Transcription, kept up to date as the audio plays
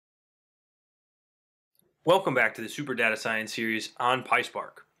Welcome back to the Super Data Science series on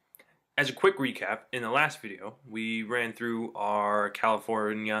Pyspark. As a quick recap, in the last video, we ran through our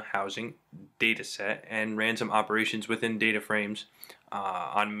California housing data set and ran some operations within data frames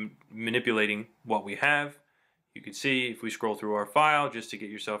on manipulating what we have. You can see if we scroll through our file just to get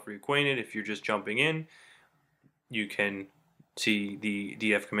yourself reacquainted, if you're just jumping in, you can see the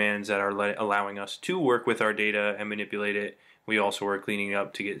df commands that are allowing us to work with our data and manipulate it. We also are cleaning it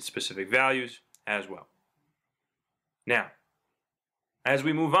up to get specific values as well. Now, as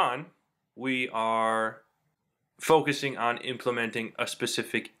we move on, we are focusing on implementing a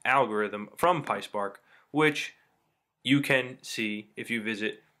specific algorithm from Pyspark, which you can see if you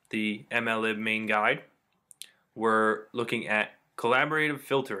visit the MLlib main guide. We're looking at collaborative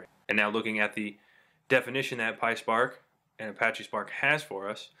filtering, and now looking at the definition that Pyspark and Apache Spark has for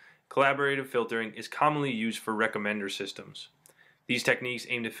us. Collaborative filtering is commonly used for recommender systems. These techniques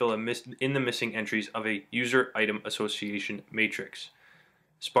aim to fill in the missing entries of a user item association matrix.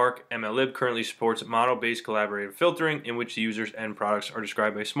 Spark MLlib currently supports model-based collaborative filtering, in which the user's end products are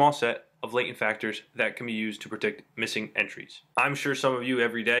described by a small set of latent factors that can be used to predict missing entries. I'm sure some of you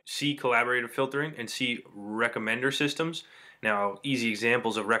every day see collaborative filtering and see recommender systems. Now, easy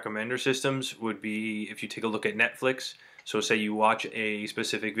examples of recommender systems would be if you take a look at Netflix. So say you watch a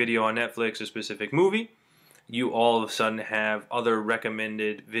specific video on Netflix, a specific movie, you all of a sudden have other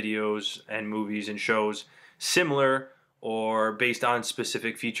recommended videos and movies and shows similar or based on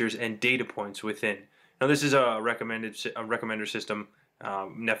specific features and data points within. Now, this is a recommender system.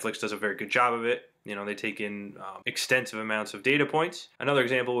 Netflix does a very good job of it. You know, they take in extensive amounts of data points. Another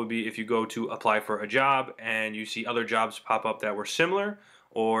example would be if you go to apply for a job and you see other jobs pop up that were similar,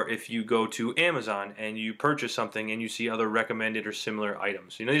 or if you go to Amazon and you purchase something and you see other recommended or similar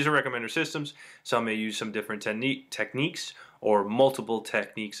items. You know, these are recommender systems. Some may use some different techniques or multiple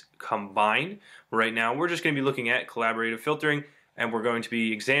techniques combined. Right now, we're just going to be looking at collaborative filtering, and we're going to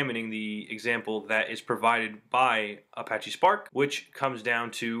be examining the example that is provided by Apache Spark, which comes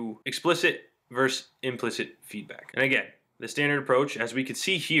down to explicit versus implicit feedback. And again, the standard approach, as we can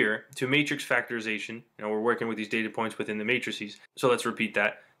see here, to matrix factorization, we're working with these data points within the matrices, so let's repeat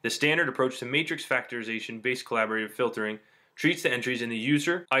that. The standard approach to matrix factorization based collaborative filtering treats the entries in the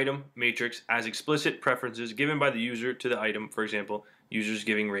user item matrix as explicit preferences given by the user to the item, for example, users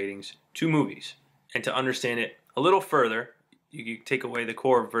giving ratings to movies. And to understand it a little further, you take away the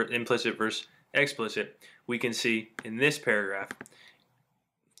core of implicit versus explicit, we can see in this paragraph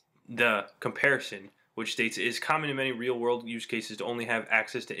the comparison, which states it is common in many real-world use cases to only have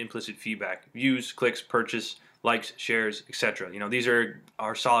access to implicit feedback, views, clicks, purchase, likes, shares, etc. These are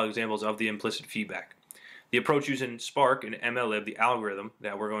solid examples of the implicit feedback. The approach using Spark and MLlib, the algorithm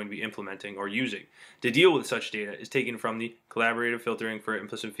that we're going to be implementing or using to deal with such data, is taken from the collaborative filtering for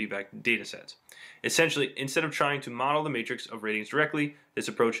implicit feedback datasets. Essentially, instead of trying to model the matrix of ratings directly, this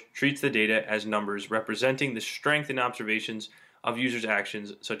approach treats the data as numbers representing the strength in observations of users'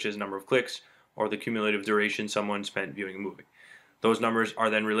 actions, such as number of clicks or the cumulative duration someone spent viewing a movie. Those numbers are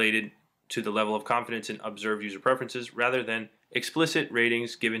then related to the level of confidence in observed user preferences rather than explicit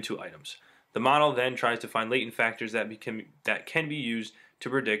ratings given to items. The model then tries to find latent factors that can be used to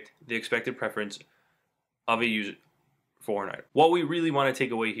predict the expected preference of a user for an item. What we really want to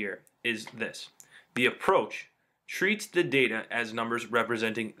take away here is this. The approach treats the data as numbers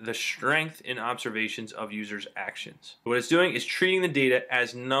representing the strength in observations of users' actions. What it's doing is treating the data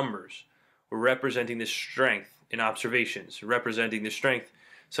as numbers representing the strength in observations, representing the strength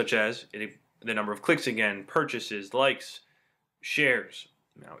such as the number of clicks again, purchases, likes, shares.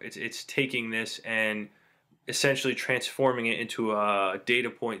 Now, it's taking this and essentially transforming it into a data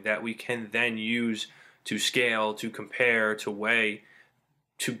point that we can then use to scale, to compare, to weigh,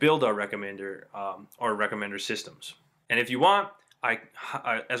 to build our recommender systems. And if you want,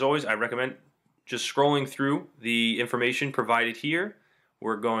 as always, I recommend just scrolling through the information provided here.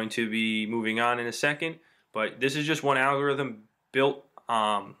 We're going to be moving on in a second, but this is just one algorithm built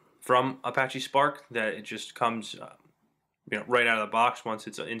from Apache Spark that it just comes right out of the box once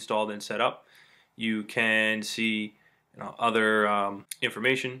it's installed and set up. You can see other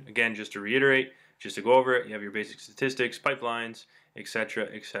information. Again, just to reiterate, just to go over it, you have your basic statistics, pipelines, etc.,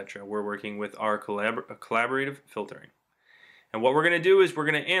 etc. We're working with our collaborative filtering. And what we're going to do is we're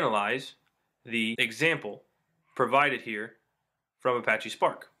going to analyze the example provided here from Apache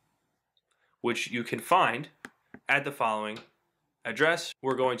Spark, which you can find at the following address.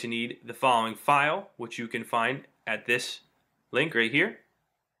 We're going to need the following file, which you can find at this link right here.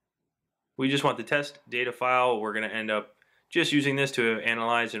 We just want the test data file. We're going to end up just using this to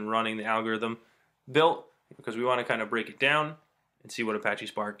analyze and running the algorithm built, because we want to kind of break it down and see what Apache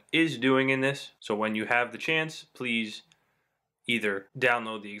Spark is doing in this. So when you have the chance, please either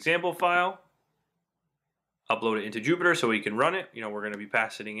download the example file, upload it into Jupyter so we can run it. You know, we're going to be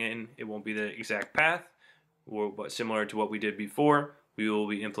passing it in. It won't be the exact path, but similar to what we did before, we will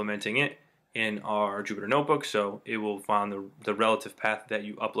be implementing it in our Jupyter notebook. So it will find the relative path that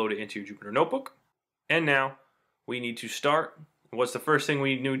you upload it into your Jupyter notebook. And now we need to start. What's the first thing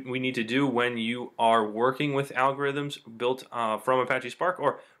we need to do when you are working with algorithms built from Apache Spark,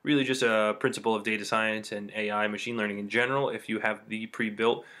 or really just a principle of data science and AI machine learning in general? If you have the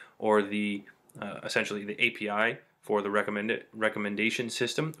pre-built or the essentially the API for the recommendation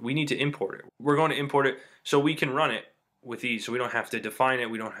system, we need to import it. We're going to import it so we can run it with ease, so we don't have to define it,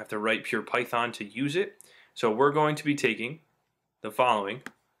 we don't have to write pure Python to use it. So we're going to be taking the following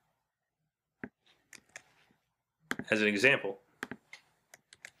as an example,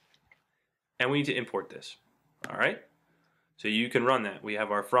 and we need to import this. All right, so you can run that. We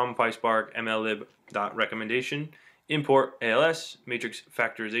have our from Pyspark mllib.recommendation import ALS matrix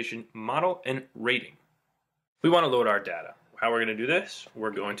factorization model and rating. We want to load our data. How we're going to do this? We're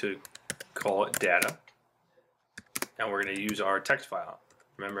going to call it data, and we're going to use our text file.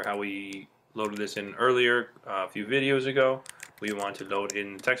 Remember how we loaded this in earlier, a few videos ago? We want to load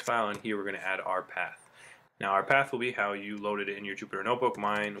in the text file, and here we're going to add our path. Now our path will be how you loaded it in your Jupyter notebook.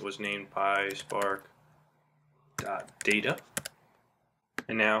 Mine was named Pyspark.data.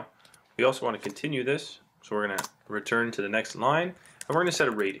 And now we also want to continue this, so we're going to return to the next line, and we're going to set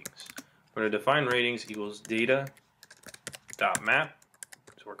a ratings. We're going to define ratings equals data.map.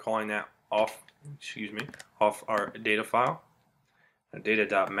 So we're calling that off our data file,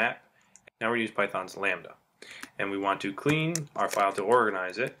 data.map. Now we're going to use Python's lambda, and we want to clean our file to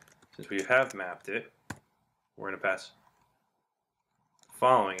organize it. Since we have mapped it, we're going to pass the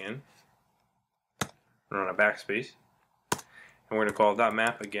following in. Run a backspace, and we're going to call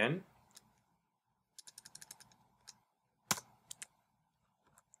 .map again.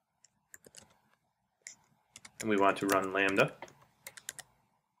 And we want to run lambda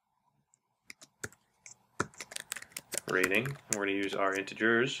rating, and we're going to use our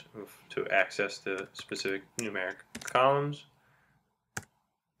integers to access the specific numeric columns.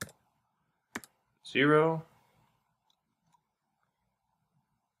 0.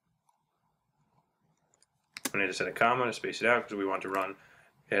 We need to set a comma to space it out because we want to run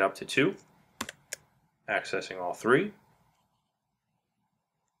it up to 2, accessing all 3.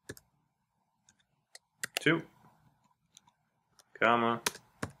 2, comma,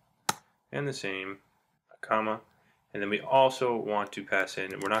 and the same, a comma. And then we also want to pass in,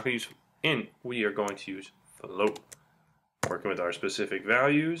 we're not going to use int, we are going to use float. Working with our specific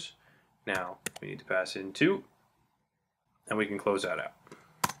values. Now we need to pass in 2, and we can close that out.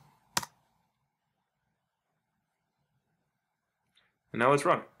 And now let's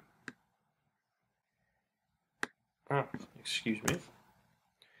run it. Oh, excuse me.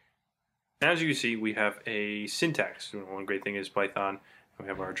 As you can see, we have a syntax. One great thing is Python. We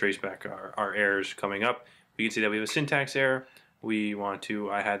have our traceback, our errors coming up. We can see that we have a syntax error. We want to,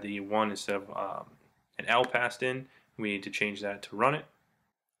 I had the 1 instead of an L passed in. We need to change that to run it.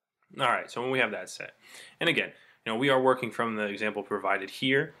 All right, so when we have that set, and again, you know, we are working from the example provided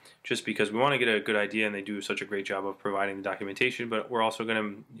here just because we want to get a good idea, and they do such a great job of providing the documentation, but we're also going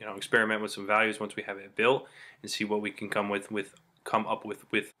to, you know, experiment with some values once we have it built and see what we can come up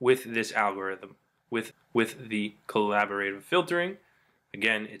with this algorithm with the collaborative filtering.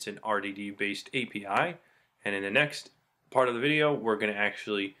 Again, it's an RDD based API, and in the next part of the video we're going to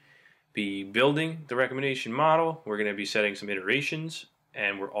actually be building the recommendation model. We're going to be setting some iterations,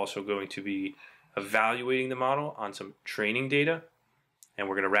 and we're also going to be evaluating the model on some training data, and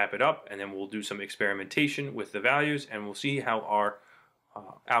we're going to wrap it up, and then we'll do some experimentation with the values, and we'll see how our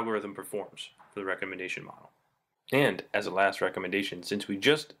algorithm performs for the recommendation model. And as a last recommendation, since we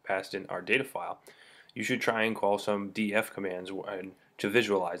just passed in our data file, you should try and call some df commands to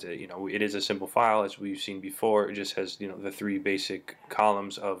visualize it. You know, it is a simple file, as we've seen before. It just has, you know, the 3 basic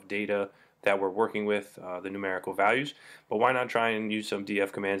columns of data that we're working with, the numerical values. But why not try and use some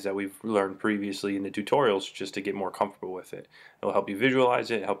df commands that we've learned previously in the tutorials just to get more comfortable with it. It'll help you visualize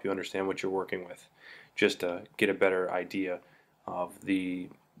it, help you understand what you're working with, just to get a better idea of the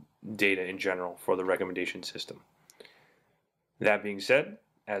data in general for the recommendation system. That being said,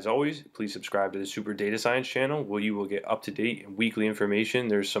 as always, please subscribe to the Super Data Science channel, where you will get up-to-date and weekly information.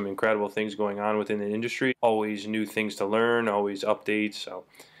 There's some incredible things going on within the industry, always new things to learn, always updates, so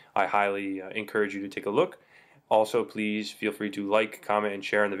I highly encourage you to take a look. Also, please feel free to like, comment, and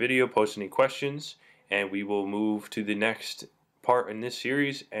share on the video, post any questions, and we will move to the next part in this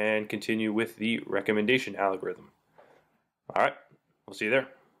series and continue with the recommendation algorithm. All right. We'll see you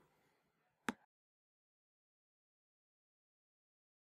there.